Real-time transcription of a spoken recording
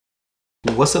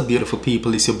What's up, beautiful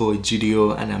people? It's your boy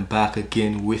Judeo and I'm back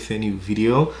again with a new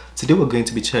video. Today we're going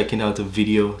to be checking out a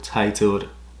video titled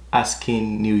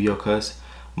Asking New Yorkers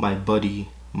My Body,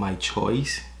 My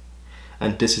Choice,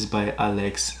 and this is by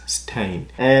Alex Stein,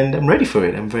 and I'm ready for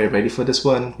it. I'm very ready for this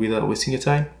one. Without wasting your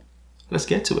time, let's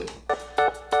get to it.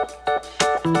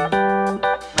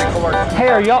 Hey,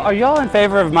 are y'all in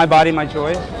favor of my body, my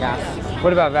choice? Yes.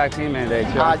 What about vaccine mandates?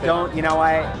 You know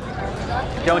what?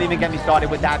 Don't even get me started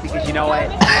with that, because you know what?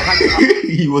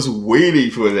 He was waiting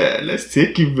for that. Let's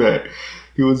take him back.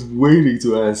 He was waiting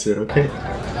to answer, okay?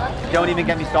 Don't even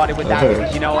get me started with that,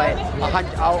 because you know what?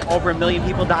 Over 1 million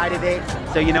people died of it.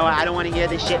 So you know what? I don't want to hear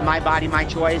this shit, my body, my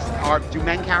choice. Or do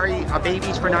men carry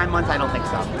babies for 9 months? I don't think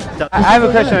so. I have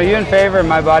a question. Are you in favor of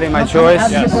my body, my choice?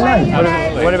 Yes.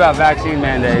 What about vaccine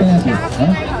mandates?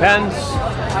 Depends.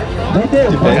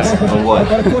 Depends on what?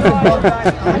 Hey,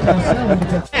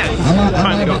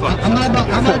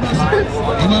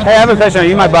 I have a question. Are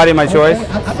you my body, my choice?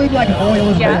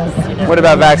 Yes. What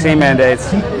about vaccine mandates?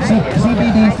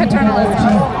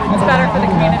 Paternalism. It's better for the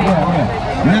community.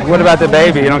 What about the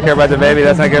baby? You don't care about the baby?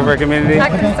 That's not good for a community?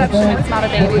 At conception, it's not a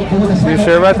baby. You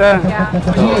sure about that? Yeah.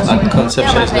 Oh, at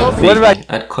conception, it's not a baby. What about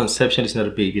at conception, it's not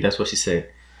a baby. That's what she said.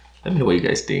 Let me know what you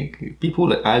guys think. People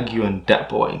that argue on that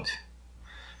point.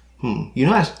 You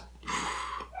know,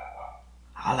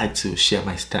 I like to share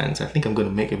my stance. I think I'm going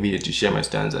to make a video to share my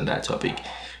stance on that topic.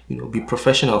 You know, be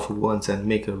professional for once and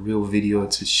make a real video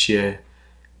to share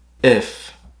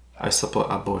if I support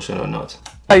abortion or not.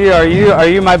 Are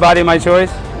you my body, my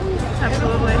choice?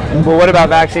 Absolutely. Well, what about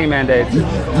vaccine mandates?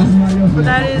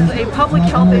 That is a public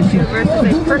health issue versus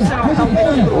a personal health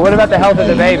issue. What about the health of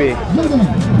the baby?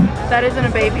 That isn't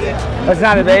a baby. That's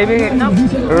not a baby? Nope.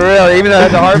 Really? Even though it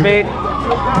has a heartbeat?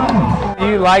 Do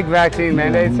you like vaccine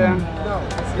mandates, then?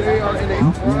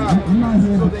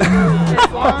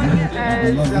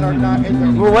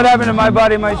 Well, what happened to my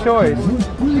body, my choice?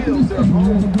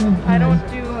 I don't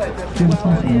do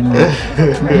well in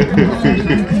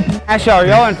Asha, are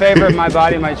y'all in favor of my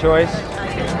body, my choice?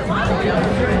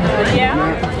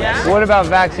 Yeah. What about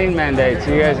vaccine mandates?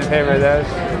 Are you guys in favor of those?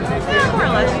 Yeah, more or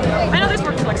less. I know there's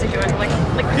more complexity to it. Like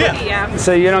yeah.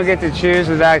 So you don't get to choose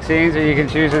the vaccines, or you can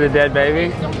choose with a dead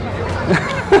baby?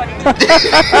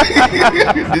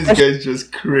 This guy's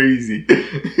just crazy.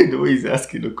 The way he's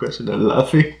asking the question and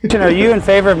laughing. Are you in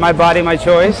favor of my body, my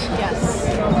choice? Yes.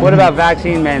 What about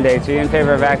vaccine mandates? Are you in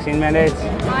favor of vaccine mandates?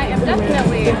 I am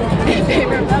definitely in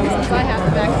favor of them since I have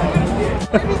the vaccine.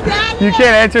 You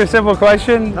can't answer a simple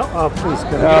question? No, oh, please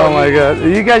go. Oh my God.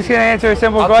 You guys can't answer a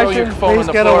simple question? Please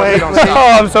get away.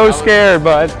 Oh, I'm so scared,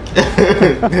 bud.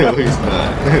 No, he's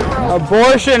not.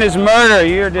 Abortion is murder.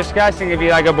 You're disgusting if you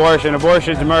like abortion.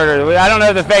 Abortion's murder. I don't know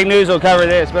if the fake news will cover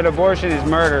this, but abortion is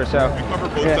murder. So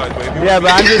yeah,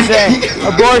 but I'm just saying,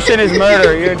 abortion is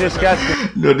murder. You're disgusting.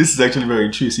 No, this is actually very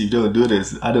intrusive. Don't do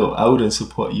this. I wouldn't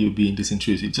support you being this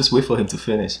intrusive. Just wait for him to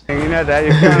finish. You know that.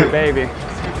 You're killing a baby.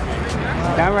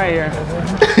 I'm right here.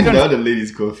 Now the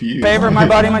lady's confused. Favor my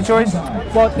body, my choice?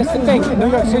 Well, that's the thing. New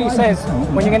York City says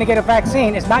when you're going to get a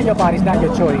vaccine, it's not your body, it's not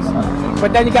your choice.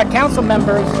 But then you got council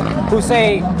members who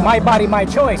say, my body, my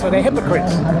choice, so they're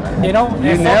hypocrites. You know?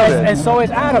 You nailed it. And so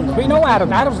is Adams. We know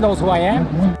Adams. Adams knows who I am.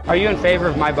 Are you in favor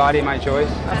of my body, my choice?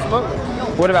 Absolutely.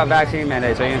 What about vaccine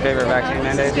mandates? Are you in favor of vaccine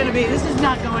mandates? This is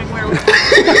not going where we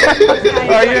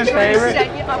Are you in favor?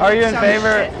 Are you in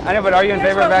favor? I know, but are you in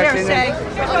favor of vaccine mandates?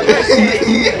 This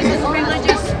is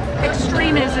religious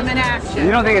extremism in action.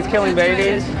 You don't think it's killing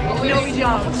babies? No, we don't. We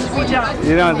don't.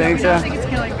 You don't think We so? don't think it's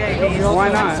killing babies. Why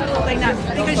not? Absolutely not.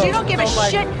 Because you don't give a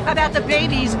shit about the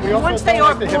babies once they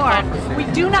are born. We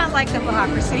do not like the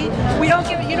hypocrisy. We don't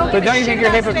give. You don't. But give don't a you shit think you're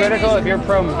about the hypocritical if babies. you're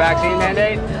pro-vaccine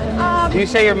mandate? You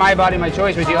say you're my body, my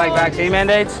choice, but you like vaccine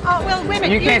mandates? Oh well,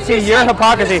 women. You can't see your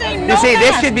hypocrisy. You see,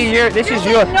 this should be your. This is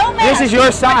your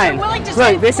sign.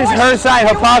 Look, this is her sign,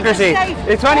 hypocrisy.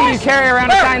 It's funny you carry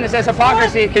around a sign that says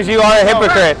hypocrisy because you are a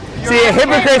hypocrite. See,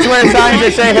 hypocrites wear signs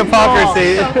that say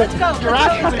hypocrisy. Let's go.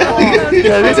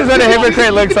 Yeah, this is what a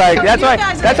hypocrite looks like. That's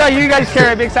why you guys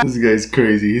carry a big sign This guy's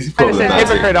crazy. He's that says problematic.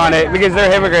 hypocrite on it because they're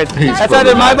hypocrites. He's That's why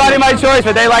they're my body, my choice,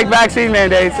 but they like vaccine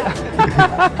mandates.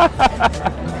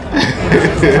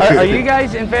 Are you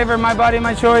guys in favor of my body,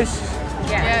 my choice?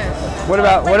 Yes. What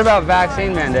about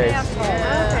vaccine mandates?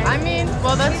 I mean,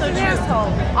 well, that's so true.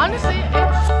 Honestly,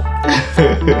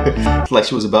 It's like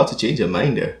she was about to change her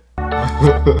mind there.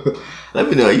 Let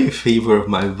me know, are you in favor of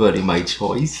my body, my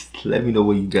choice? Let me know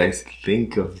what you guys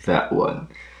think of that one.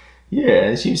 Yeah,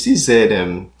 and she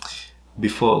said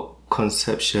before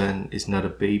conception is not a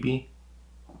baby.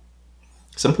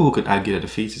 Some people could argue that the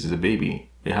fetus is a baby.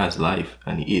 It has life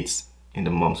and it eats in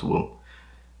the mom's womb.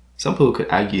 some people could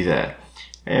argue that.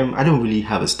 I don't really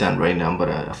have a stand right now, but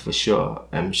I for sure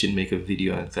should make a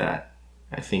video on that.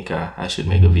 I think I should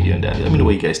make a video on that. Let me know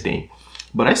what you guys think.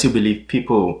 But I still believe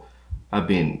people have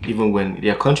been, even when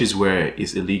there are countries where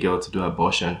it's illegal to do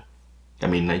abortion. I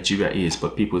mean, Nigeria is,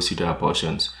 but people still do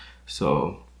abortions.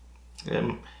 So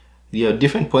there are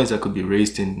different points that could be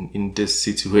raised in this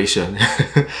situation.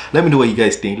 Let me know what you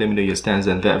guys think. Let me know your stance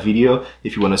on that video.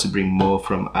 If you want us to bring more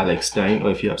from Alex Stein,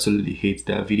 or if you absolutely hate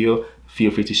that video,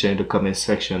 feel free to share in the comment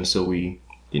section so we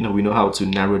know how to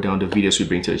narrow down the videos we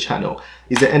bring to the channel.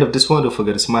 It's the end of this one. Don't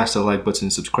forget to smash the like button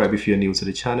and subscribe if you're new to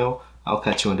the channel. I'll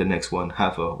catch you on the next one.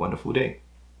 Have a wonderful day.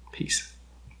 Peace.